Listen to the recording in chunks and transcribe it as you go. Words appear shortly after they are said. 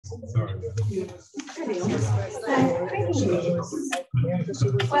Welcome everybody.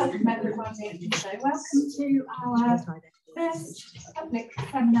 So welcome to our first public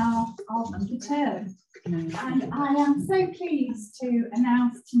seminar of the term. And I am so pleased to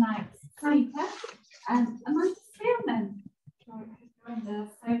announce tonight's speaker, Amanda Spielman.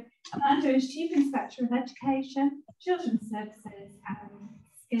 So Amanda is Chief Inspector of Education, Children's Services and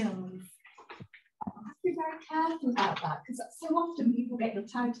Skills. I have to be very careful about that because so often people get your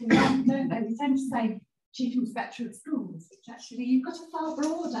title wrong, don't they? We tend to say Chief Inspector of Schools, which actually you've got a far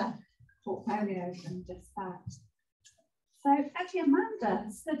broader portfolio than just that. So actually Amanda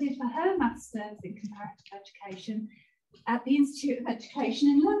studied for her Masters in Comparative Education at the Institute of Education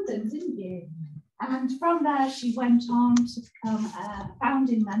in London, didn't you? And from there she went on to become a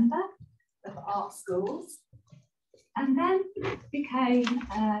founding member of Art Schools and then became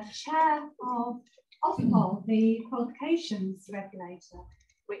chair of Ofcol, the qualifications regulator,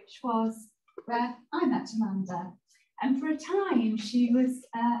 which was where I met Amanda. And for a time, she was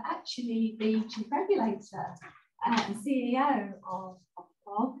actually the chief regulator and CEO of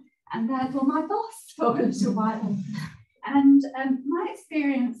Ofcol, and therefore my boss for a little while. And my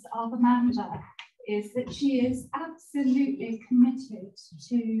experience of Amanda is that she is absolutely committed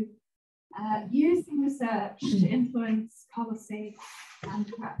to using research to influence policy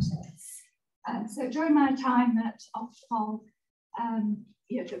and practice. So during my time at Ofcol,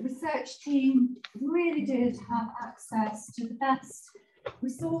 the research team really did have access to the best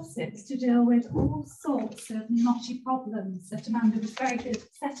resources to deal with all sorts of knotty problems that Amanda was very good at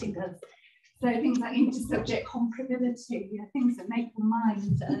setting us. So things like inter-subject comparability, things that make the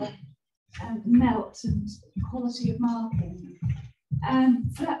mind melt, and quality of marking.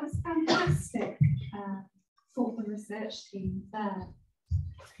 So that was fantastic for the research team there.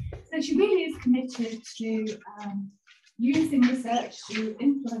 So she really is committed to using research to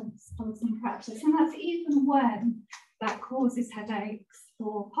influence policy and practice, and that's even when that causes headaches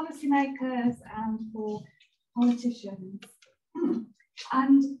for policymakers and for politicians.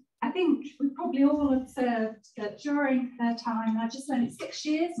 And I think we probably all observed that during her time, I just learned it's 6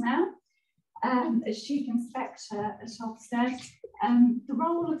 years now, as Chief Inspector at Ofsted, the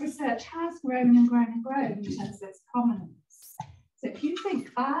role of research has grown and grown and grown in terms of its prominence. So if you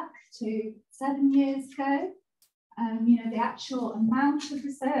think back to 7 years ago, the actual amount of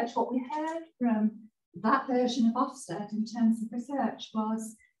research, what we heard from that version of Ofsted in terms of research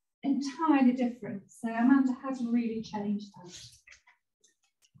was entirely different. So Amanda has really changed that.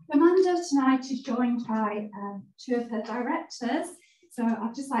 Amanda tonight is joined by two of her directors. So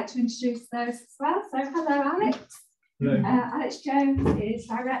I'd just like to introduce those as well. So hello, Alex. Hello. Alex Jones is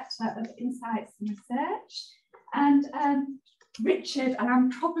Director of Insights and Research. And Richard, and I'm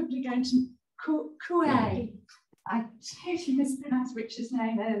probably going to Coué. I totally mispronounced Richard's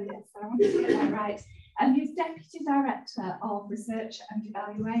name earlier, so I want to get that right. And he's Deputy Director of Research and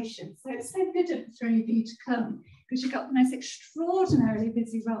Evaluation. So it's so good of the three of you to come because you've got the most extraordinarily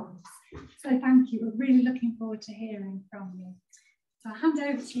busy roles. So thank you. We're really looking forward to hearing from you. So I'll hand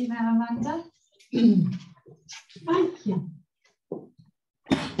over to you now, Amanda. Thank you.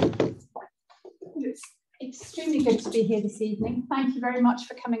 It's extremely good to be here this evening. Thank you very much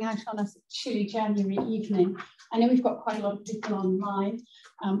for coming out on a chilly January evening. I know we've got quite a lot of people online,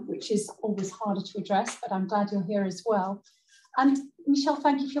 which is always harder to address, but I'm glad you're here as well. And Michelle,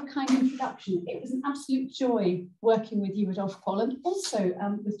 thank you for your kind introduction. It was an absolute joy working with you at Ofcol and also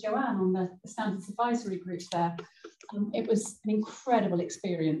with Joanne on the Standards Advisory Group there. It was an incredible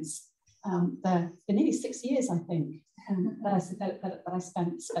experience there for nearly 6 years, I think, that I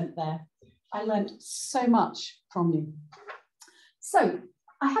spent there. I learned so much from you. So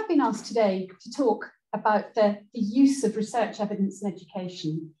I have been asked today to talk about the use of research evidence in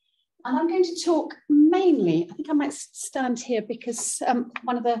education. And I'm going to talk mainly, I think I might stand here because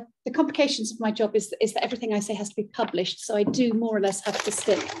one of the complications of my job is that everything I say has to be published. So I do more or less have to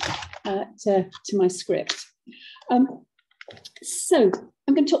stick to my script. So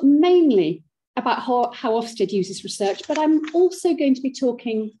I'm going to talk mainly about how Ofsted uses research, but I'm also going to be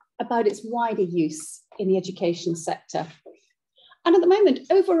talking about its wider use in the education sector. And at the moment,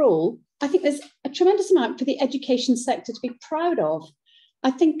 overall, I think there's a tremendous amount for the education sector to be proud of.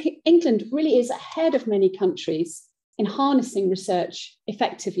 I think England really is ahead of many countries in harnessing research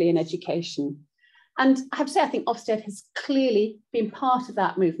effectively in education. And I have to say, I think Ofsted has clearly been part of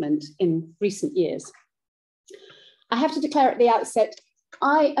that movement in recent years. I have to declare at the outset,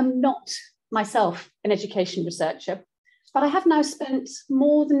 I am not myself an education researcher, but I have now spent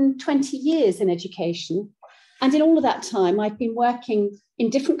more than 20 years in education. And in all of that time, I've been working in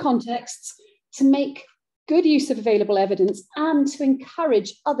different contexts to make good use of available evidence and to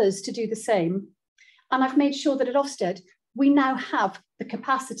encourage others to do the same. And I've made sure that at Ofsted, we now have the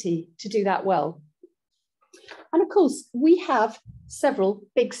capacity to do that well. And of course, we have several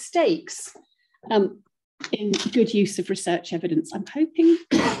big stakes in good use of research evidence. I'm hoping,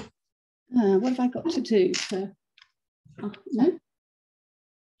 what have I got to do? No?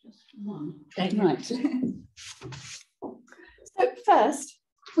 Just one. Right. So first,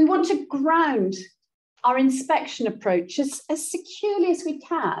 we want to ground our inspection approach as securely as we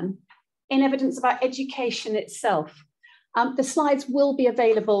can in evidence about education itself. The slides will be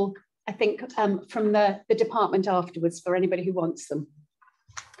available, I think, from the department afterwards for anybody who wants them.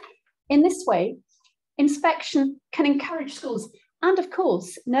 In this way, inspection can encourage schools and, of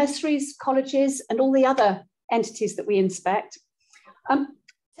course, nurseries, colleges, and all the other entities that we inspect to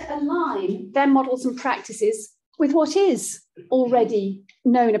align their models and practices with what is already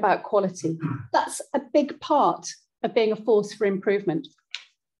known about quality. That's a big part of being a force for improvement.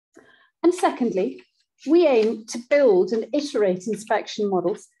 And secondly, we aim to build and iterate inspection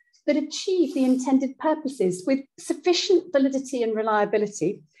models that achieve the intended purposes with sufficient validity and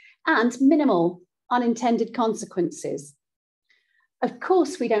reliability and minimal unintended consequences. Of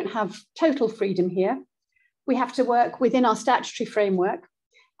course, we don't have total freedom here. We have to work within our statutory framework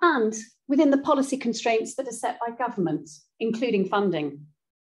and within the policy constraints that are set by government, including funding.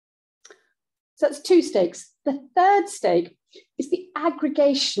 So that's two stakes. The third stake is the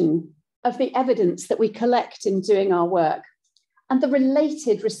aggregation of the evidence that we collect in doing our work and the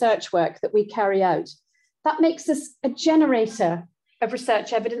related research work that we carry out. That makes us a generator of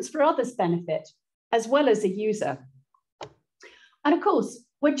research evidence for others' benefit, as well as a user. And of course,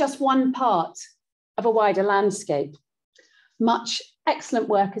 we're just one part of a wider landscape. Much excellent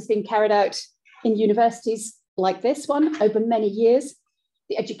work has been carried out in universities like this one over many years.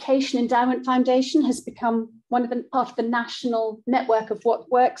 The Education Endowment Foundation has become part of the national network of What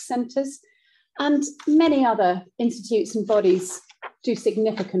Works centres, and many other institutes and bodies do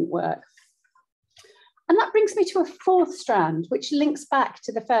significant work. And that brings me to a fourth strand, which links back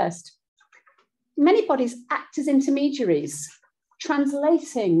to the first. Many bodies act as intermediaries,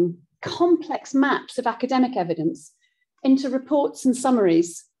 translating complex maps of academic evidence into reports and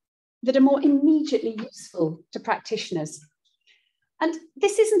summaries that are more immediately useful to practitioners. And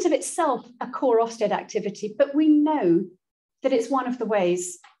this isn't of itself a core Ofsted activity, but we know that it's one of the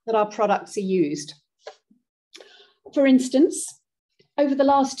ways that our products are used. For instance, over the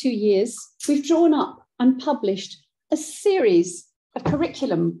last 2 years, we've drawn up and published a series of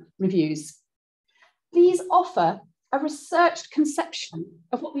curriculum reviews. These offer a researched conception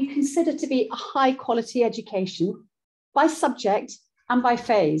of what we consider to be a high quality education by subject and by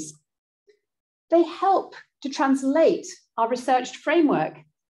phase. They help to translate our researched framework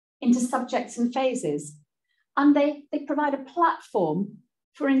into subjects and phases, and they provide a platform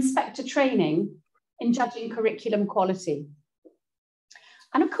for inspector training in judging curriculum quality.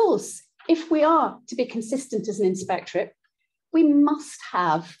 And of course, if we are to be consistent as an inspectorate, we must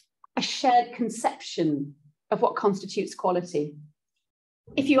have a shared conception of what constitutes quality.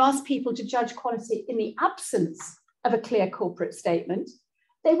 If you ask people to judge quality in the absence of a clear corporate statement,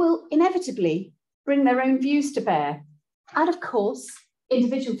 they will inevitably bring their own views to bear. And of course,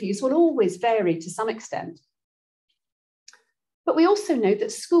 individual views will always vary to some extent. But we also know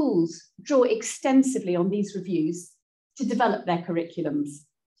that schools draw extensively on these reviews to develop their curriculums.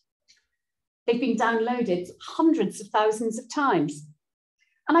 They've been downloaded hundreds of thousands of times.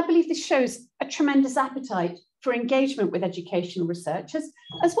 And I believe this shows a tremendous appetite for engagement with educational researchers,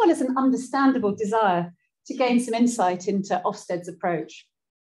 as well as an understandable desire to gain some insight into Ofsted's approach.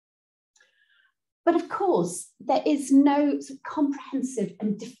 But of course, there is no comprehensive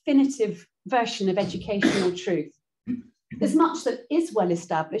and definitive version of educational truth. There's much that is well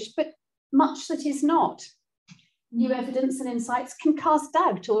established, but much that is not. New evidence and insights can cast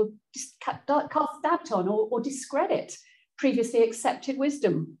doubt on or discredit previously accepted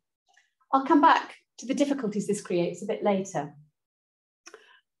wisdom. I'll come back to the difficulties this creates a bit later.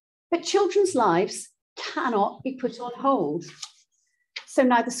 But children's lives cannot be put on hold. So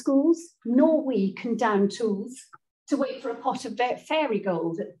neither schools nor we can down tools to wait for a pot of fairy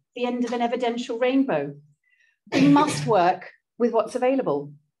gold at the end of an evidential rainbow. We must work with what's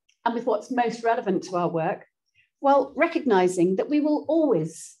available and with what's most relevant to our work, while recognising that we will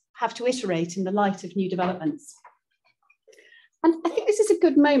always have to iterate in the light of new developments. And I think this is a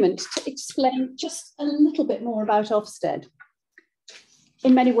good moment to explain just a little bit more about Ofsted.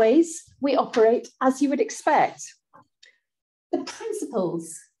 In many ways, we operate as you would expect. The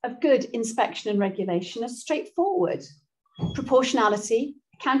principles of good inspection and regulation are straightforward: proportionality,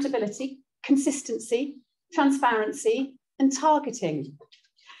 accountability, consistency, transparency, and targeting.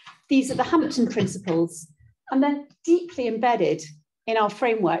 These are the Hampton principles, and they're deeply embedded in our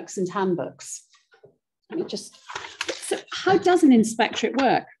frameworks and handbooks. So how does an inspectorate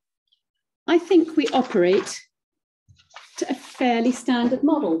work? I think we operate to a fairly standard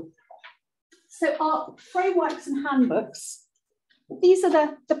model. So our frameworks and handbooks, these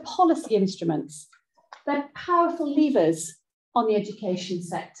are the policy instruments. They're powerful levers on the education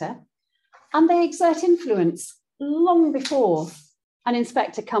sector, and they exert influence long before an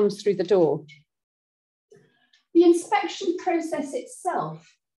inspector comes through the door. The inspection process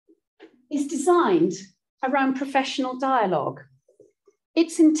itself is designed around professional dialogue.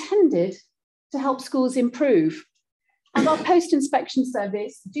 It's intended to help schools improve. And our post-inspection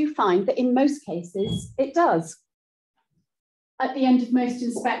surveys do find that in most cases, it does. At the end of most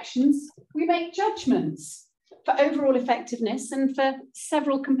inspections, we make judgments for overall effectiveness and for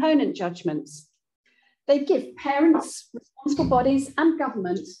several component judgments. They give parents, responsible bodies, and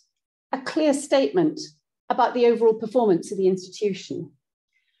government a clear statement about the overall performance of the institution.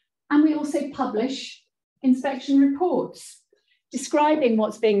 And we also publish inspection reports describing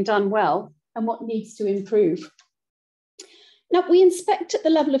what's being done well and what needs to improve. Now, we inspect at the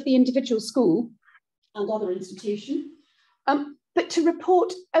level of the individual school and other institution, but to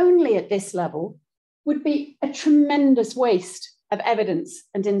report only at this level would be a tremendous waste of evidence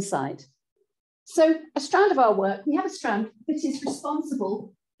and insight. So a strand of our work, we have a strand that is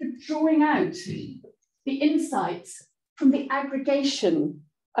responsible for drawing out the insights from the aggregation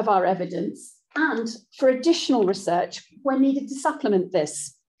of our evidence and for additional research when needed to supplement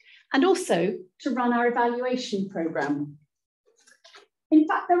this, and also to run our evaluation programme. In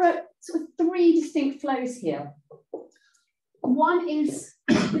fact, there are sort of three distinct flows here. One is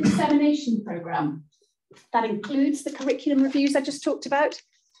the dissemination programme. That includes the curriculum reviews I just talked about,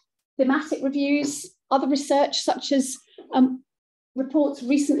 thematic reviews, other research such as reports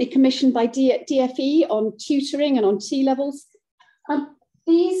recently commissioned by DFE on tutoring and on T-levels.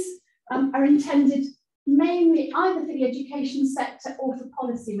 These are intended mainly either for the education sector or for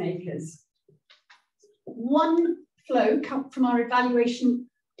policymakers. One flow from our evaluation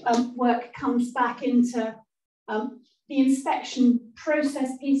work comes back into the inspection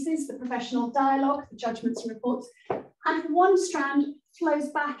process pieces, the professional dialogue, the judgments and reports, and one strand flows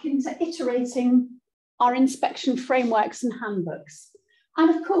back into iterating our inspection frameworks and handbooks. And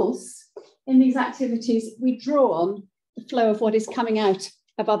of course, in these activities, we draw on the flow of what is coming out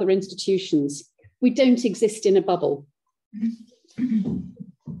of other institutions. We don't exist in a bubble.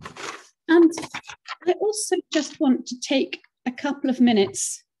 And I also just want to take a couple of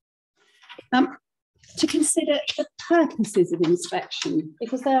minutes to consider the purposes of inspection,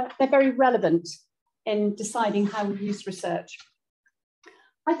 because they're very relevant in deciding how we use research.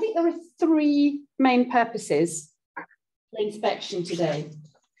 I think there are three main purposes for inspection today.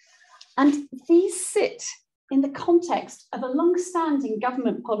 And these sit in the context of a long-standing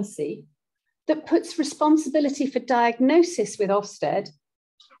government policy that puts responsibility for diagnosis with Ofsted,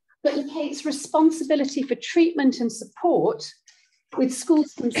 that locates responsibility for treatment and support with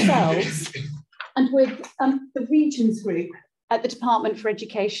schools themselves and with the Regions Group at the Department for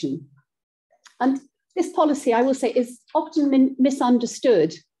Education. And this policy, I will say, is often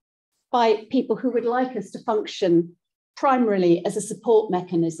misunderstood by people who would like us to function primarily as a support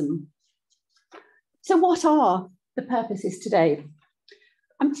mechanism. So what are the purposes today?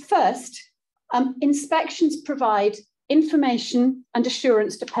 First, inspections provide information and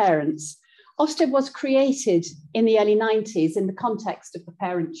assurance to parents. Ofsted was created in the early 90s in the context of the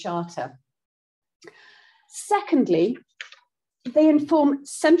Parent Charter. Secondly, they inform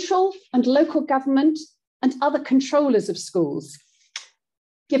central and local government and other controllers of schools.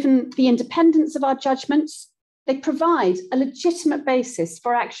 Given the independence of our judgments, they provide a legitimate basis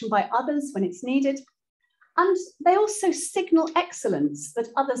for action by others when it's needed, and they also signal excellence that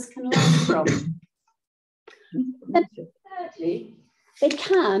others can learn from. And thirdly, they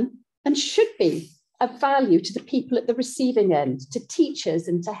can and should be of value to the people at the receiving end, to teachers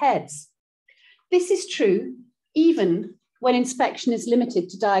and to heads. This is true even when inspection is limited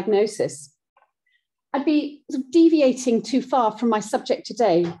to diagnosis. I'd be deviating too far from my subject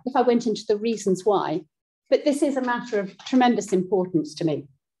today if I went into the reasons why, but this is a matter of tremendous importance to me.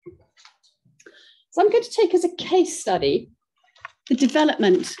 So I'm going to take as a case study the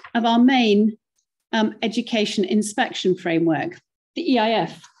development of our main education inspection framework, the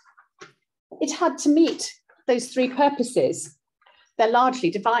EIF. It had to meet those three purposes. They're largely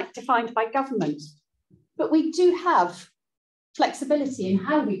defined by government, but we do have flexibility in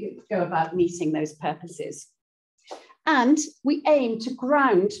how we go about meeting those purposes. And we aim to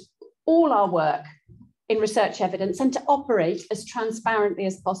ground all our work in research evidence and to operate as transparently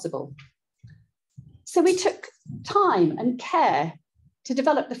as possible. So we took time and care to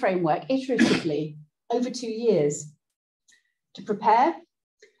develop the framework iteratively over 2 years. To prepare,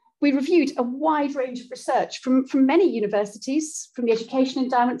 we reviewed a wide range of research from many universities, from the Education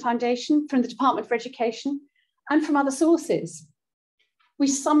Endowment Foundation, from the Department for Education, and from other sources. We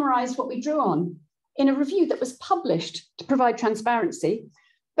summarised what we drew on in a review that was published to provide transparency,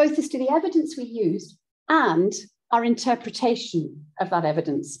 both as to the evidence we used and our interpretation of that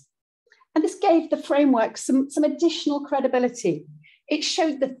evidence. And this gave the framework some additional credibility. It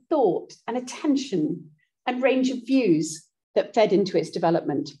showed the thought and attention and range of views that fed into its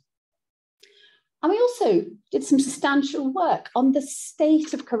development. And we also did some substantial work on the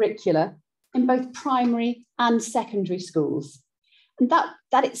state of curricula in both primary and secondary schools. And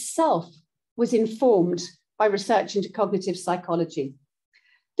that itself was informed by research into cognitive psychology.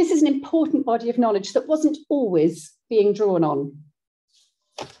 This is an important body of knowledge that wasn't always being drawn on.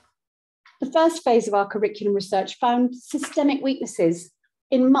 The first phase of our curriculum research found systemic weaknesses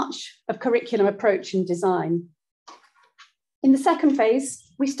in much of curriculum approach and design. In the second phase,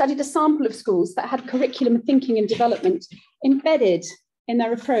 we studied a sample of schools that had curriculum thinking and development embedded in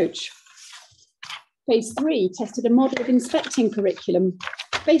their approach. Phase 3 tested a model of inspecting curriculum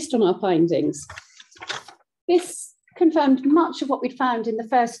based on our findings. This confirmed much of what we'd found in the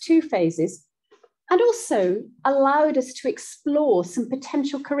first 2 phases and also allowed us to explore some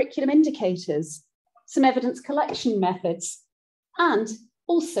potential curriculum indicators, some evidence collection methods, and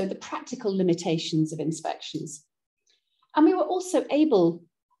also the practical limitations of inspections. And we were also able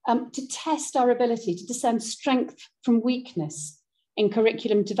to test our ability to discern strength from weakness in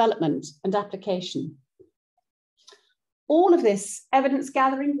curriculum development and application. All of this evidence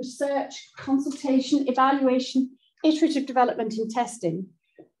gathering, research, consultation, evaluation, iterative development and testing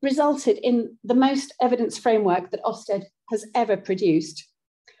resulted in the most evidence framework that Ofsted has ever produced.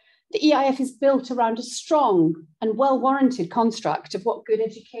 The EIF is built around a strong and well-warranted construct of what good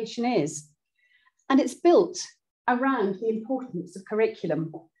education is. And it's built around the importance of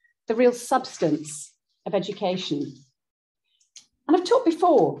curriculum, the real substance of education. And I've talked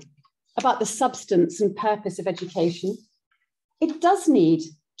before about the substance and purpose of education. It does need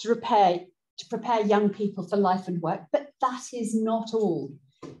to prepare young people for life and work, but that is not all.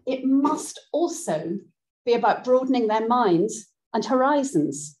 It must also be about broadening their minds and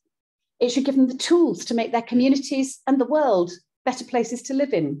horizons. It should give them the tools to make their communities and the world better places to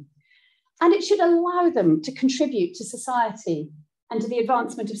live in. And it should allow them to contribute to society and to the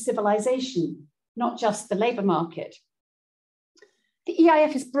advancement of civilization, not just the labour market. The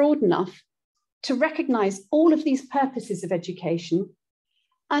EIF is broad enough to recognise all of these purposes of education,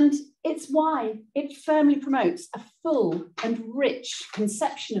 and it's why it firmly promotes a full and rich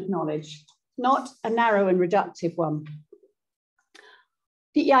conception of knowledge, not a narrow and reductive one.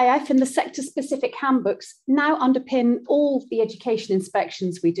 The EIF and the sector-specific handbooks now underpin all the education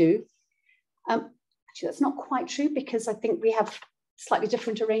inspections we do. Actually, that's not quite true because I think we have slightly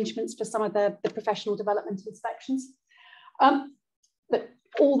different arrangements for some of the professional development inspections. But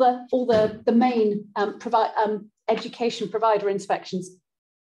all the main education provider inspections,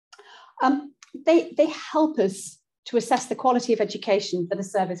 they help us to assess the quality of education that a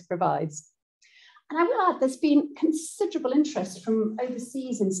service provides. And I will add, there's been considerable interest from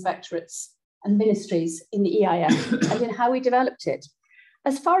overseas inspectorates and ministries in the EIF and in how we developed it.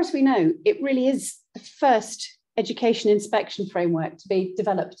 As far as we know, it really is the first education inspection framework to be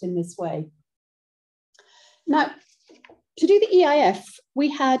developed in this way. Now, to do the EIF, we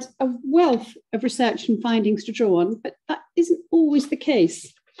had a wealth of research and findings to draw on, but that isn't always the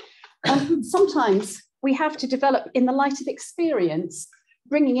case. Sometimes we have to develop in the light of experience,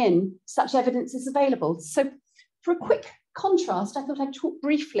 bringing in such evidence as available. So for a quick contrast, I thought I'd talk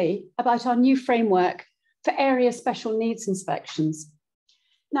briefly about our new framework for area special needs inspections.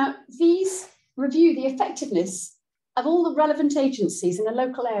 Now, these review the effectiveness of all the relevant agencies in a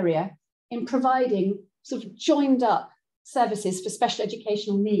local area in providing sort of joined up services for special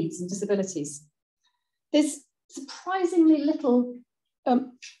educational needs and disabilities. There's surprisingly little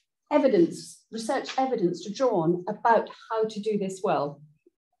research evidence to draw on about how to do this well.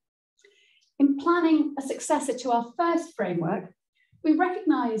 In planning a successor to our first framework, we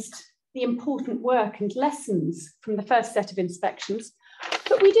recognised the important work and lessons from the first set of inspections,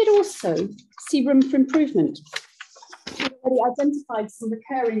 but we did also see room for improvement. We already identified some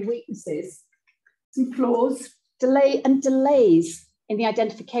recurring weaknesses, some flaws, delays in the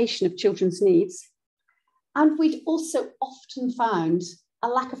identification of children's needs. And we'd also often found a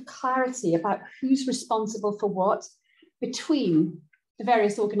lack of clarity about who's responsible for what between the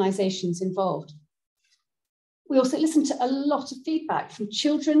various organisations involved. We also listened to a lot of feedback from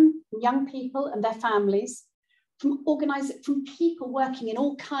children, young people and their families, from people working in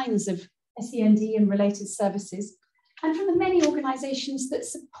all kinds of SEND and related services, and from the many organisations that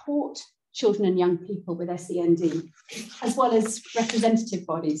support children and young people with SEND, as well as representative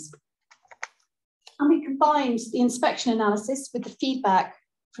bodies. And we combined the inspection analysis with the feedback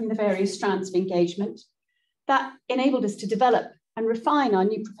from the various strands of engagement that enabled us to develop and refine our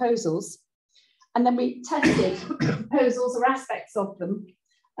new proposals. And then we tested proposals or aspects of them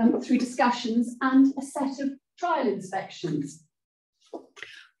through discussions and a set of trial inspections.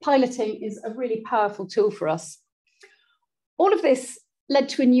 Piloting is a really powerful tool for us. All of this led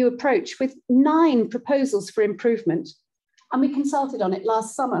to a new approach with 9 proposals for improvement, and we consulted on it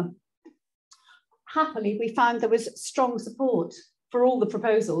last summer. Happily, we found there was strong support for all the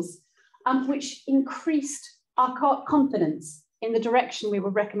proposals, which increased our confidence in the direction we were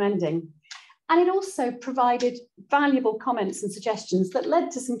recommending. And it also provided valuable comments and suggestions that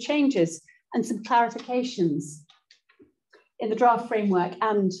led to some changes and some clarifications in the draft framework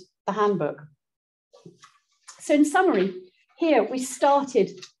and the handbook. So in summary, here we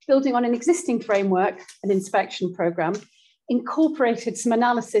started building on an existing framework and inspection programme, incorporated some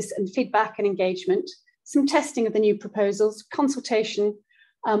analysis and feedback and engagement, some testing of the new proposals, consultation,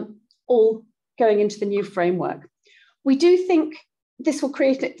 all going into the new framework. We do think this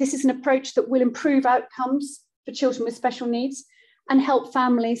is an approach that will improve outcomes for children with special needs and help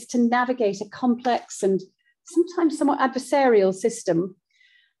families to navigate a complex and sometimes somewhat adversarial system.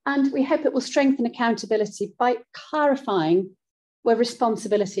 And we hope it will strengthen accountability by clarifying where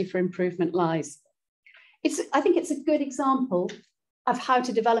responsibility for improvement lies. I think it's a good example of how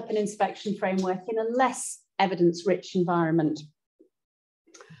to develop an inspection framework in a less evidence-rich environment.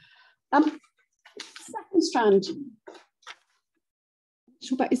 Second strand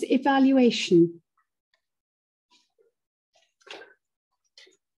is evaluation.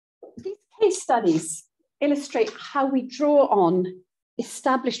 These case studies illustrate how we draw on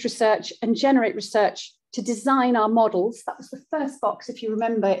established research and generate research to design our models. That was the first box, if you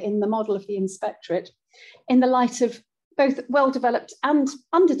remember, in the model of the inspectorate, in the light of both well-developed and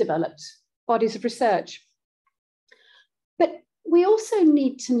underdeveloped bodies of research. But we also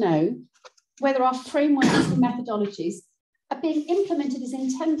need to know whether our frameworks and methodologies are being implemented as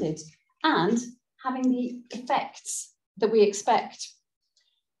intended and having the effects that we expect.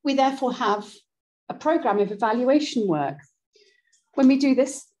 We therefore have a programme of evaluation work. When we do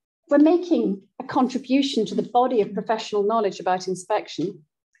this, we're making a contribution to the body of professional knowledge about inspection.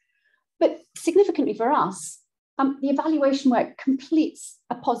 But significantly for us, the evaluation work completes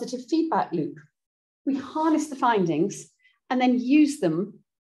a positive feedback loop. We harness the findings and then use them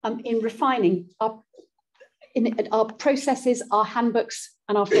in refining our processes, our handbooks,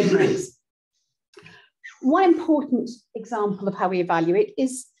 and our frameworks. One important example of how we evaluate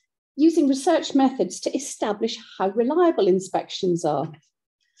is using research methods to establish how reliable inspections are.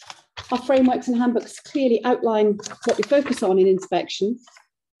 Our frameworks and handbooks clearly outline what we focus on in inspection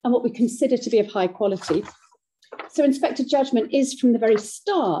and what we consider to be of high quality. So inspector judgment is from the very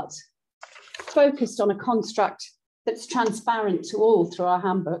start focused on a construct that's transparent to all through our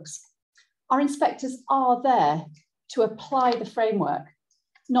handbooks. Our inspectors are there to apply the framework,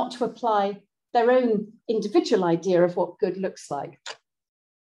 not to apply their own individual idea of what good looks like.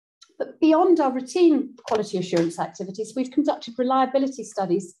 But beyond our routine quality assurance activities, we've conducted reliability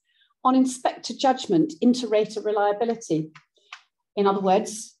studies on inspector judgment inter-rater reliability. In other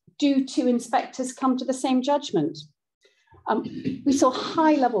words, do 2 inspectors come to the same judgment? We saw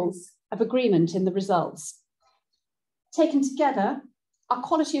high levels of agreement in the results. Taken together, our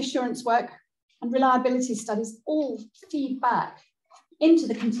quality assurance work and reliability studies all feed back into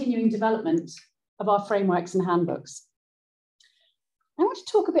the continuing development of our frameworks and handbooks. I want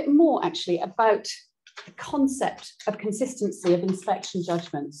to talk a bit more actually about the concept of consistency of inspection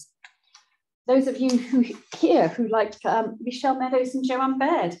judgments. Those of you who like Michelle Meadows and Joanne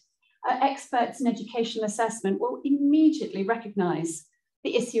Baird, experts in educational assessment, will immediately recognise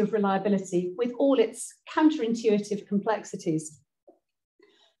the issue of reliability with all its counterintuitive complexities.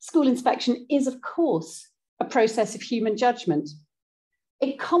 School inspection is, of course, a process of human judgment.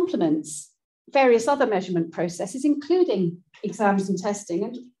 It complements various other measurement processes, including exams and testing,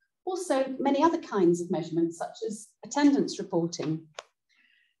 and also many other kinds of measurements, such as attendance reporting.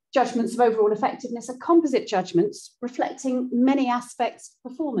 Judgments of overall effectiveness are composite judgments reflecting many aspects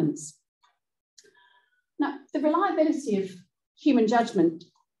of performance. Now, the reliability of human judgment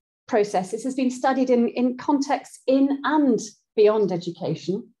processes has been studied in contexts in and beyond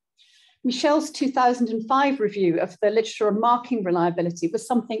education. Michelle's 2005 review of the literature on marking reliability was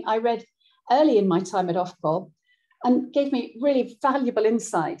something I read early in my time at Ofqual and gave me really valuable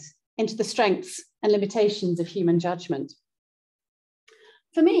insight into the strengths and limitations of human judgment.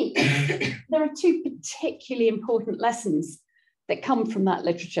 For me, there are two particularly important lessons that come from that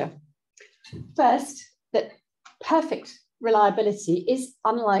literature. First, that perfect reliability is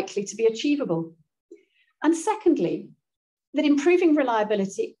unlikely to be achievable. And secondly, that improving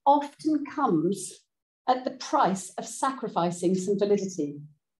reliability often comes at the price of sacrificing some validity.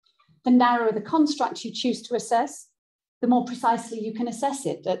 The narrower the construct you choose to assess, the more precisely you can assess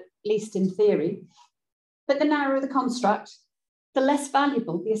it, at least in theory. But the narrower the construct, the less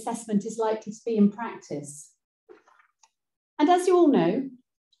valuable the assessment is likely to be in practice. And as you all know,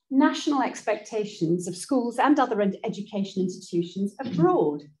 national expectations of schools and other education institutions are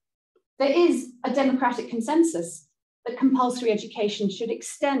broad. There is a democratic consensus that compulsory education should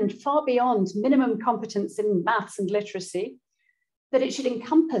extend far beyond minimum competence in maths and literacy, that it should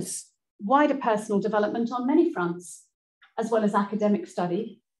encompass wider personal development on many fronts, as well as academic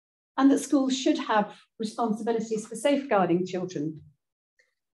study, and that schools should have responsibilities for safeguarding children.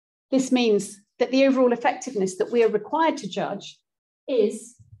 This means that the overall effectiveness that we are required to judge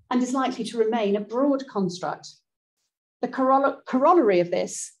is, and is likely to remain, a broad construct. The corollary of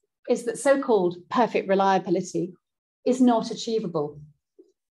this is that so-called perfect reliability is not achievable.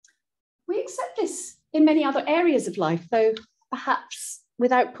 We accept this in many other areas of life, though perhaps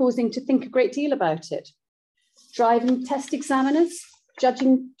without pausing to think a great deal about it. Driving test examiners,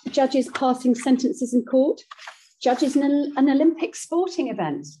 judges passing sentences in court, judges in an Olympic sporting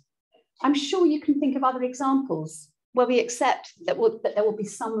event. I'm sure you can think of other examples where we accept that there will be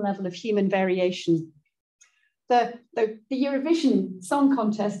some level of human variation. The Eurovision Song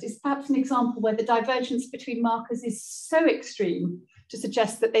Contest is perhaps an example where the divergence between markers is so extreme to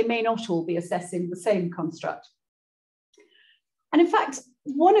suggest that they may not all be assessing the same construct. And in fact,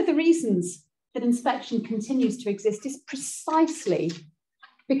 one of the reasons that inspection continues to exist is precisely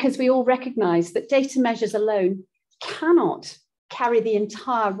because we all recognise that data measures alone cannot carry the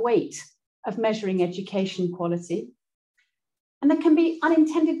entire weight of measuring education quality. And there can be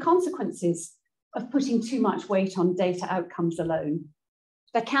unintended consequences of putting too much weight on data outcomes alone.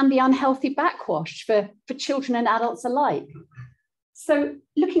 There can be unhealthy backwash for children and adults alike. So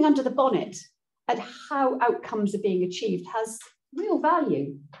looking under the bonnet at how outcomes are being achieved has real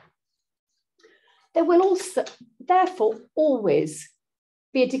value. There will also, therefore, always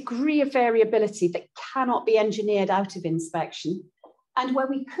be a degree of variability that cannot be engineered out of inspection, and where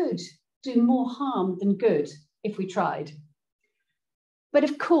we could do more harm than good if we tried. But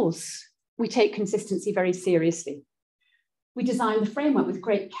of course, we take consistency very seriously. We design the framework with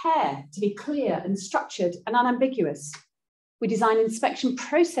great care to be clear and structured and unambiguous. We design inspection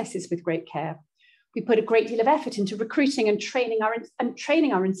processes with great care. We put a great deal of effort into recruiting and training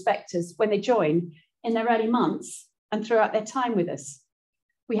our inspectors when they join in their early months and throughout their time with us.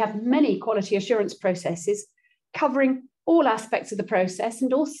 We have many quality assurance processes covering all aspects of the process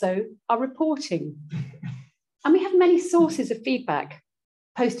and also our reporting. And we have many sources of feedback: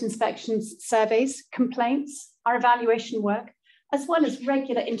 post-inspection surveys, complaints, our evaluation work, as well as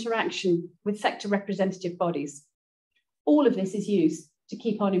regular interaction with sector representative bodies. All of this is used to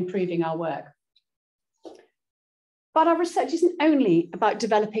keep on improving our work. But our research isn't only about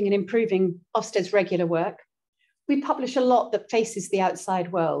developing and improving Ofsted's regular work. We publish a lot that faces the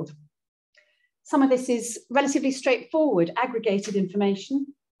outside world. Some of this is relatively straightforward, aggregated information.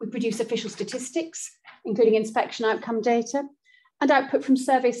 We produce official statistics, including inspection outcome data, and output from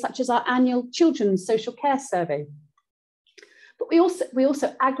surveys such as our annual Children's Social Care Survey. But we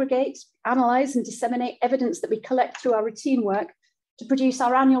also aggregate, analyse and disseminate evidence that we collect through our routine work to produce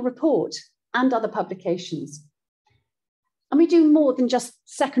our annual report and other publications. And we do more than just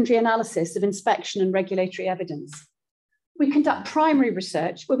secondary analysis of inspection and regulatory evidence. We conduct primary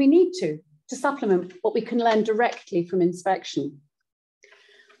research where we need to supplement what we can learn directly from inspection.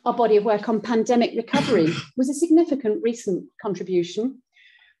 Our body of work on pandemic recovery was a significant recent contribution.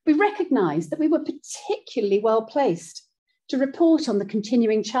 We recognised that we were particularly well placed to report on the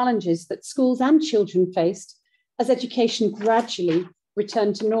continuing challenges that schools and children faced as education gradually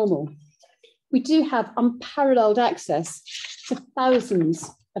returned to normal. We do have unparalleled access to thousands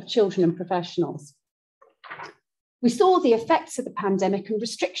of children and professionals. We saw the effects of the pandemic and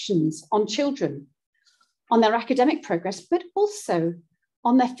restrictions on children, on their academic progress, but also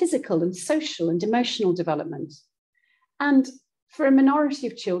on their physical and social and emotional development. And for a minority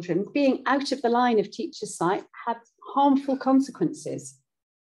of children, being out of the line of teacher's sight had harmful consequences.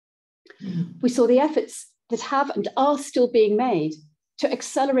 We saw the efforts that have and are still being made to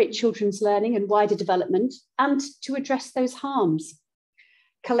accelerate children's learning and wider development and to address those harms.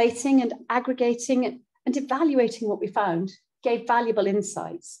 Collating and aggregating and evaluating what we found gave valuable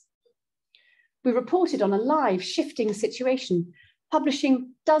insights. We reported on a live shifting situation,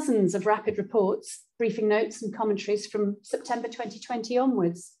 publishing dozens of rapid reports, briefing notes and commentaries from September 2020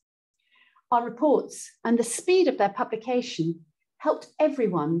 onwards. Our reports and the speed of their publication helped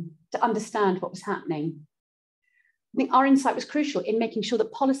everyone to understand what was happening. I think our insight was crucial in making sure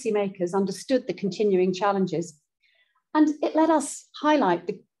that policymakers understood the continuing challenges, and it let us highlight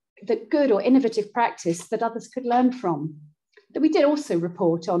the good or innovative practice that others could learn from. That we did also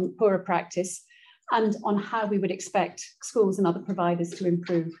report on poorer practice and on how we would expect schools and other providers to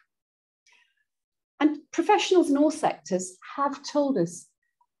improve. And professionals in all sectors have told us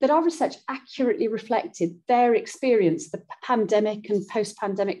that our research accurately reflected their experience of the pandemic and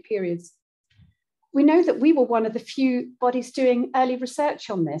post-pandemic periods. We know that we were one of the few bodies doing early research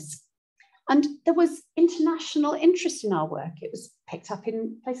on this. And there was international interest in our work. It was picked up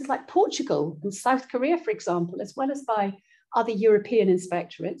in places like Portugal and South Korea, for example, as well as by other European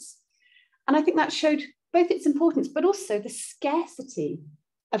inspectorates. And I think that showed both its importance, but also the scarcity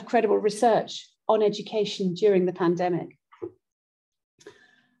of credible research on education during the pandemic.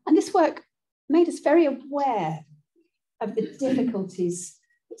 And this work made us very aware of the difficulties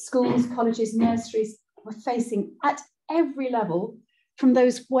that schools, colleges, nurseries were facing at every level, from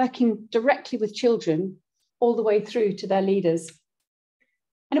those working directly with children all the way through to their leaders.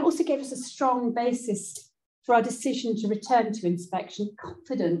 And it also gave us a strong basis for our decision to return to inspection,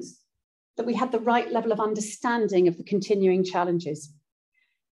 confident that we had the right level of understanding of the continuing challenges.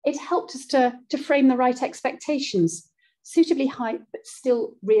 It helped us to frame the right expectations, suitably high, but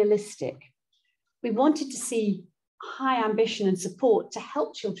still realistic. We wanted to see high ambition and support to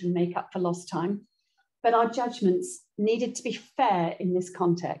help children make up for lost time, but our judgments needed to be fair in this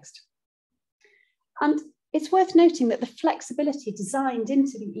context. And it's worth noting that the flexibility designed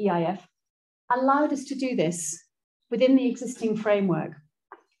into the EIF allowed us to do this within the existing framework.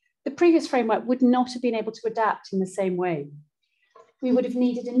 The previous framework would not have been able to adapt in the same way. We would have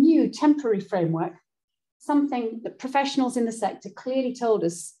needed a new temporary framework, something that professionals in the sector clearly told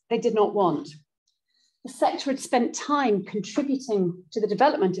us they did not want. The sector had spent time contributing to the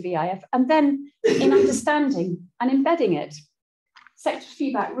development of EIF and then in understanding and embedding it. Sector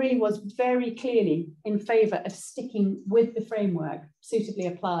feedback really was very clearly in favour of sticking with the framework suitably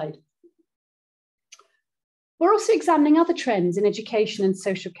applied. We're also examining other trends in education and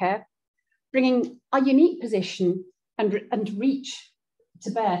social care, bringing our unique position and reach to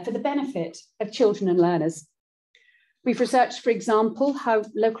bear for the benefit of children and learners. We've researched, for example, how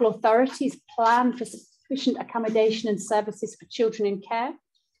local authorities plan for sufficient accommodation and services for children in care,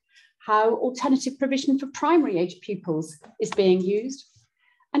 how alternative provision for primary age pupils is being used,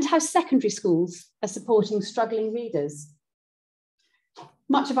 and how secondary schools are supporting struggling readers.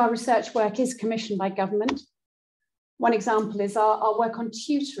 Much of our research work is commissioned by government. One example is our work on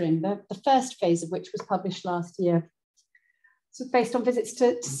tutoring, the first phase of which was published last year. So based on visits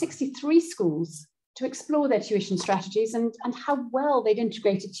to 63 schools to explore their tuition strategies and how well they'd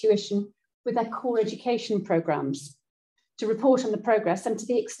integrated tuition with their core education programmes, to report on the progress and, to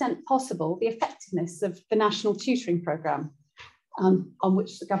the extent possible, the effectiveness of the national tutoring programme, on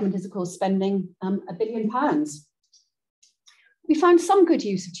which the government is, of course, spending £1 billion. We found some good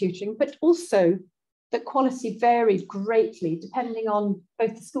use of tutoring, but also that quality varied greatly depending on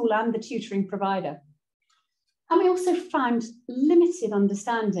both the school and the tutoring provider. And we also found limited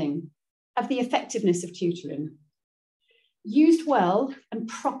understanding of the effectiveness of tutoring. Used well and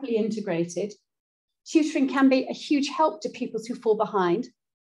properly integrated, tutoring can be a huge help to pupils who fall behind,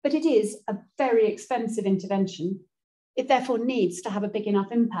 but it is a very expensive intervention. It therefore needs to have a big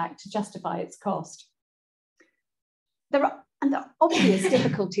enough impact to justify its cost. There are obvious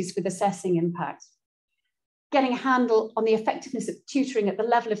difficulties with assessing impact. Getting a handle on the effectiveness of tutoring at the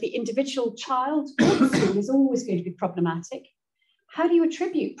level of the individual child or the school is always going to be problematic. How do you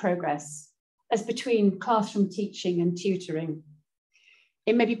attribute progress as between classroom teaching and tutoring?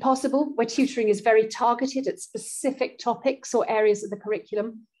 It may be possible where tutoring is very targeted at specific topics or areas of the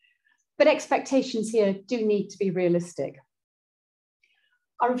curriculum, but expectations here do need to be realistic.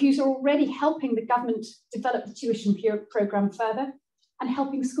 Our reviews are already helping the government develop the tuition programme further and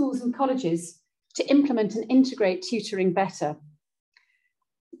helping schools and colleges to implement and integrate tutoring better.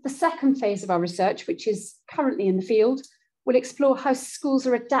 The second phase of our research, which is currently in the field, will explore how schools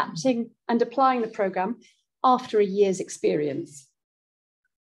are adapting and applying the programme after a year's experience.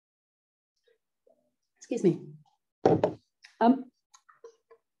 Excuse me.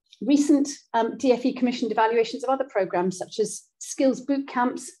 Recent DFE commissioned evaluations of other programmes such as skills boot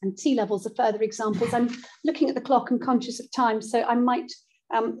camps and T-levels are further examples. I'm looking at the clock and conscious of time, so I might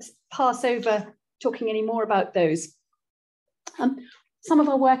pass over talking any more about those. Some of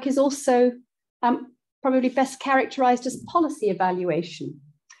our work is also probably best characterised as policy evaluation.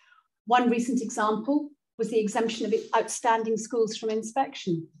 One recent example was the exemption of outstanding schools from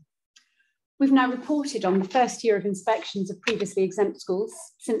inspection. We've now reported on the first year of inspections of previously exempt schools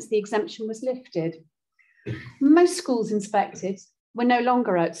since the exemption was lifted. Most schools inspected were no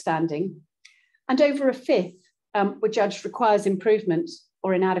longer outstanding, and over a fifth were judged requires improvement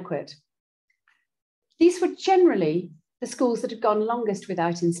or inadequate. These were generally the schools that had gone longest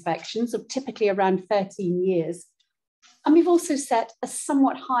without inspections, of typically around 13 years. And we've also set a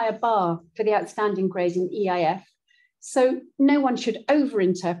somewhat higher bar for the outstanding grade in EIF, so no one should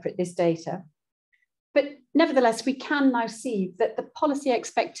overinterpret this data. But nevertheless, we can now see that the policy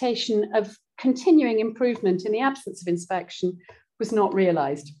expectation of continuing improvement in the absence of inspection was not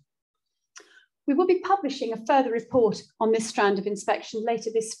realised. We will be publishing a further report on this strand of inspection later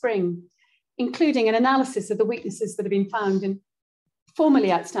this spring, including an analysis of the weaknesses that have been found in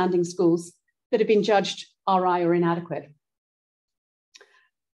formerly outstanding schools that have been judged RI or inadequate.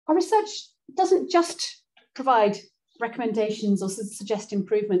 Our research doesn't just provide recommendations or suggest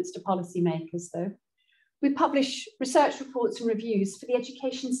improvements to policymakers, though. We publish research reports and reviews for the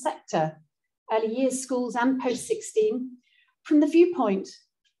education sector, early years schools and post-16, from the viewpoint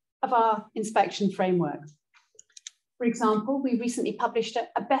of our inspection framework. For example, we recently published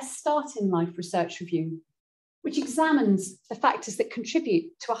a Best Start in Life research review, which examines the factors that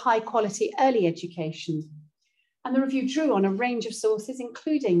contribute to a high quality early education. And the review drew on a range of sources,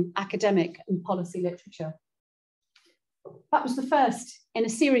 including academic and policy literature. That was the first in a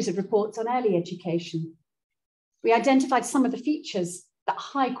series of reports on early education. We identified some of the features that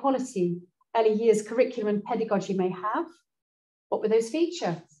high quality early years curriculum and pedagogy may have. What were those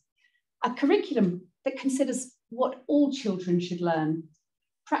features? A curriculum that considers what all children should learn.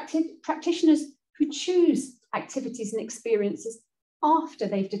 Practitioners who choose activities and experiences after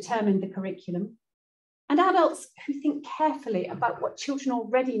they've determined the curriculum. And adults who think carefully about what children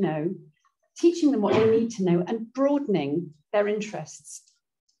already know, teaching them what they need to know and broadening their interests.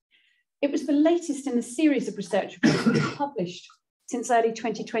 It was the latest in a series of research reports published since early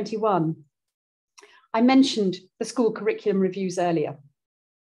 2021. I mentioned the school curriculum reviews earlier.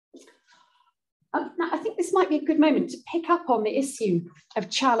 Now, I think this might be a good moment to pick up on the issue of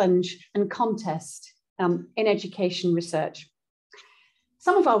challenge and contest in education research.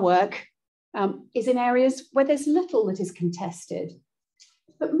 Some of our work is in areas where there's little that is contested,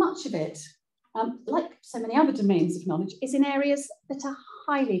 but much of it, like so many other domains of knowledge, is in areas that are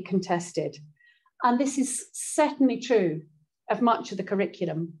highly contested. And this is certainly true of much of the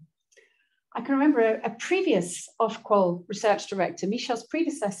curriculum. I can remember a previous Ofqual research director, Michel's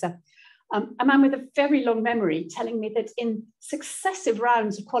predecessor, a man with a very long memory, telling me that in successive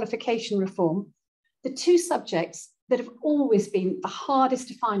rounds of qualification reform, the two subjects that have always been the hardest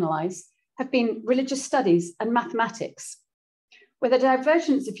to finalise have been religious studies and mathematics, where the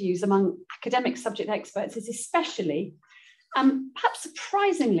divergence of views among academic subject experts is especially, perhaps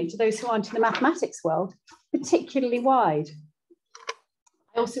surprisingly to those who aren't in the mathematics world, particularly wide.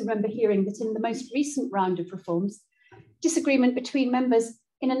 I also remember hearing that in the most recent round of reforms, disagreement between members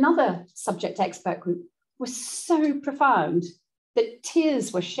in another subject expert group was so profound that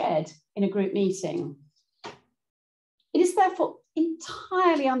tears were shed in a group meeting. It is therefore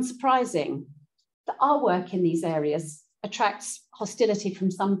entirely unsurprising that our work in these areas attracts hostility from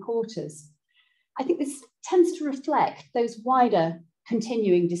some quarters. I think this tends to reflect those wider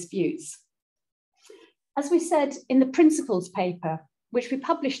continuing disputes. As we said in the principles paper, which we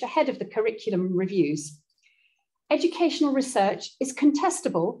published ahead of the curriculum reviews, educational research is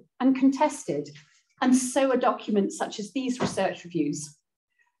contestable and contested, and so are documents such as these research reviews.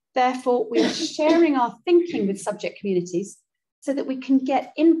 Therefore, we are sharing our thinking with subject communities so that we can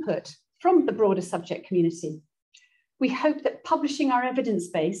get input from the broader subject community. We hope that publishing our evidence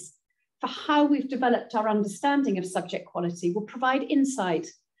base for how we've developed our understanding of subject quality will provide insight,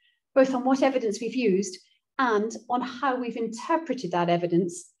 both on what evidence we've used and on how we've interpreted that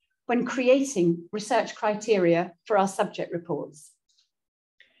evidence when creating research criteria for our subject reports.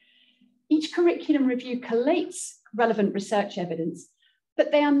 Each curriculum review collates relevant research evidence,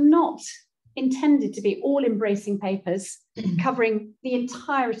 but they are not intended to be all-embracing papers covering the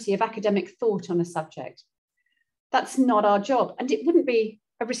entirety of academic thought on a subject. That's not our job, and it wouldn't be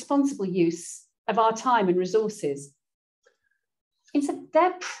a responsible use of our time and resources. Instead,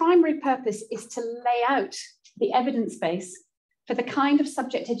 their primary purpose is to lay out the evidence base for the kind of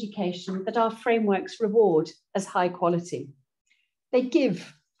subject education that our frameworks reward as high quality. They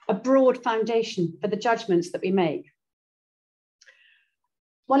give a broad foundation for the judgments that we make.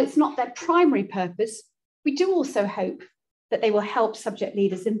 while it's not their primary purpose, we do also hope that they will help subject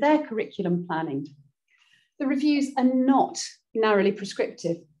leaders in their curriculum planning. The reviews are not narrowly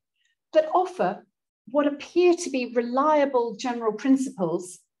prescriptive, but offer what appear to be reliable general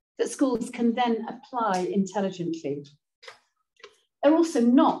principles that schools can then apply intelligently. They're also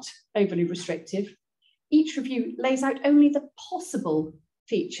not overly restrictive. Each review lays out only the possible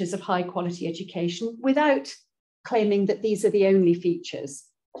features of high quality education without claiming that these are the only features.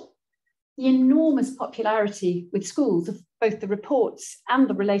 The enormous popularity with schools of both the reports and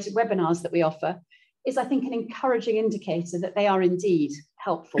the related webinars that we offer is, I think, an encouraging indicator that they are indeed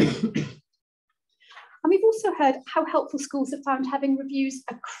helpful. And we've also heard how helpful schools have found having reviews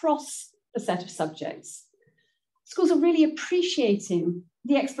across the set of subjects. Schools are really appreciating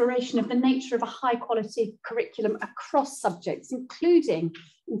the exploration of the nature of a high quality curriculum across subjects, including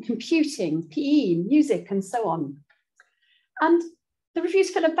in computing, PE, music, and so on. And the reviews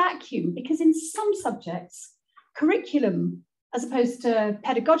fill a vacuum because in some subjects, curriculum, as opposed to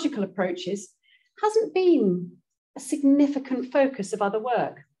pedagogical approaches, hasn't been a significant focus of other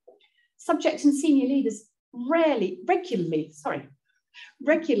work. Subject and senior leaders regularly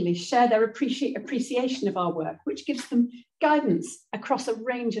share their appreciation of our work, which gives them guidance across a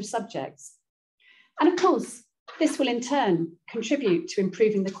range of subjects. And of course, this will in turn contribute to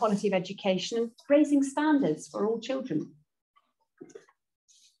improving the quality of education and raising standards for all children.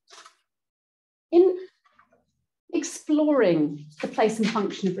 In exploring the place and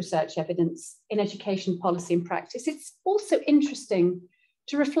function of research evidence in education policy and practice, it's also interesting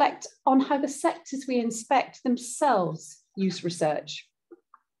to reflect on how the sectors we inspect themselves use research.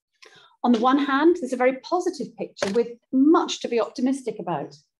 On the one hand, there's a very positive picture with much to be optimistic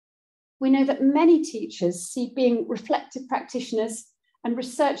about. We know that many teachers see being reflective practitioners and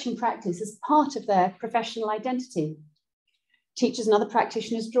research in practice as part of their professional identity. Teachers and other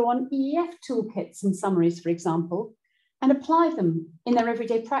practitioners draw on EEF toolkits and summaries, for example, and apply them in their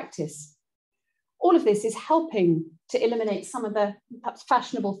everyday practice. All of this is helping to eliminate some of the perhaps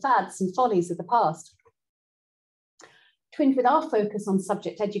fashionable fads and follies of the past. Twinned with our focus on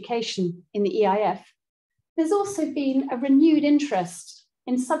subject education in the EIF, there's also been a renewed interest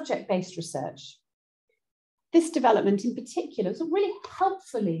in subject-based research. This development in particular really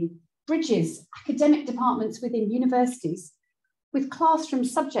helpfully bridges academic departments within universities with classroom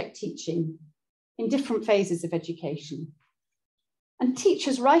subject teaching in different phases of education. And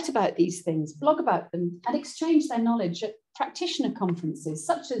teachers write about these things, blog about them, and exchange their knowledge at practitioner conferences,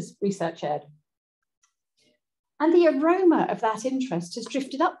 such as Research Ed. And the aroma of that interest has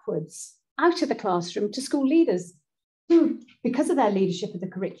drifted upwards, out of the classroom to school leaders, who, because of their leadership of the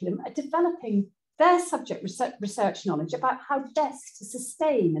curriculum, are developing their subject research knowledge about how best to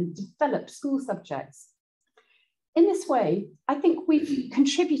sustain and develop school subjects. In this way, I think we've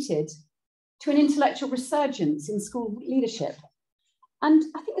contributed to an intellectual resurgence in school leadership. And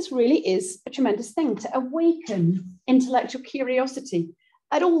I think this really is a tremendous thing to awaken intellectual curiosity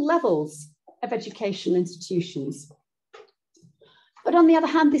at all levels of educational institutions. But on the other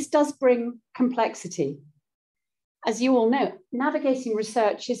hand, this does bring complexity. As you all know, navigating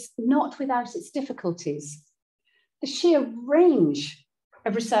research is not without its difficulties. The sheer range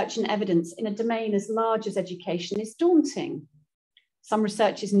of research and evidence in a domain as large as education is daunting. Some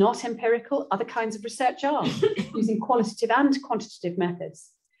research is not empirical, other kinds of research are, using qualitative and quantitative methods.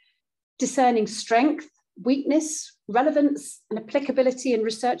 Discerning strength, weakness, relevance, and applicability in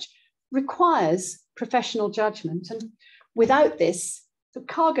research requires professional judgment. And without this, the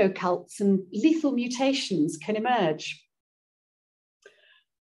cargo cults and lethal mutations can emerge.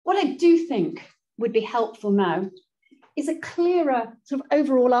 What I do think would be helpful now is a clearer sort of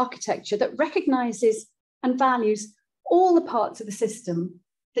overall architecture that recognises and values all the parts of the system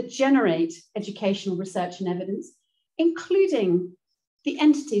that generate educational research and evidence, including the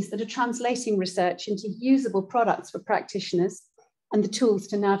entities that are translating research into usable products for practitioners and the tools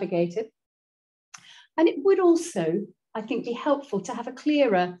to navigate it. And it would also, I think, be helpful to have a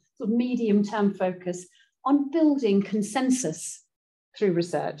clearer sort of medium-term focus on building consensus through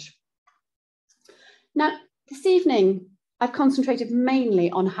research. Now, this evening, I've concentrated mainly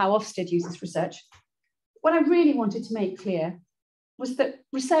on how Ofsted uses research. What I really wanted to make clear was that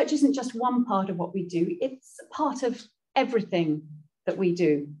research isn't just one part of what we do, it's a part of everything that we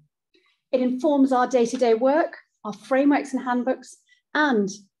do. It informs our day-to-day work, our frameworks and handbooks, and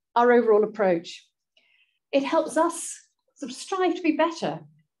our overall approach. It helps us sort of strive to be better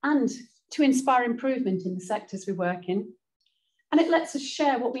and to inspire improvement in the sectors we work in. And it lets us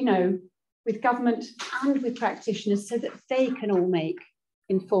share what we know with government and with practitioners so that they can all make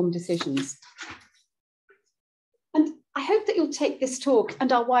informed decisions. And I I hope that you'll take this talk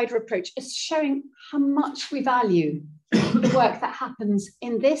and our wider approach as showing how much we value the work that happens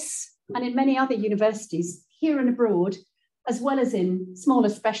in this and in many other universities here and abroad, as well as in smaller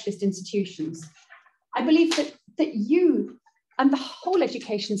specialist institutions. I believe that you and the whole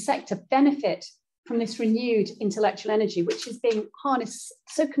education sector benefit from this renewed intellectual energy, which is being harnessed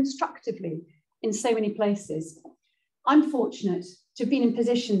so constructively in so many places. I'm fortunate to have been in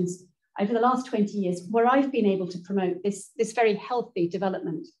positions over the last 20 years where I've been able to promote this very healthy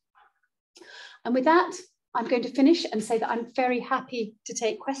development. And with that, I'm going to finish and say that I'm very happy to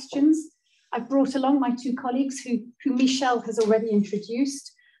take questions. I've brought along my two colleagues who Michelle has already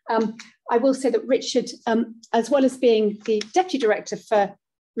introduced. I will say that Richard, as well as being the Deputy Director for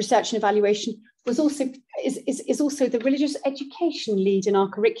Research and Evaluation, is also the religious education lead in our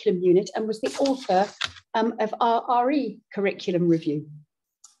curriculum unit and was the author of our RE curriculum review.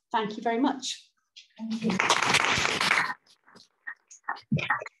 Thank you very much. Thank you.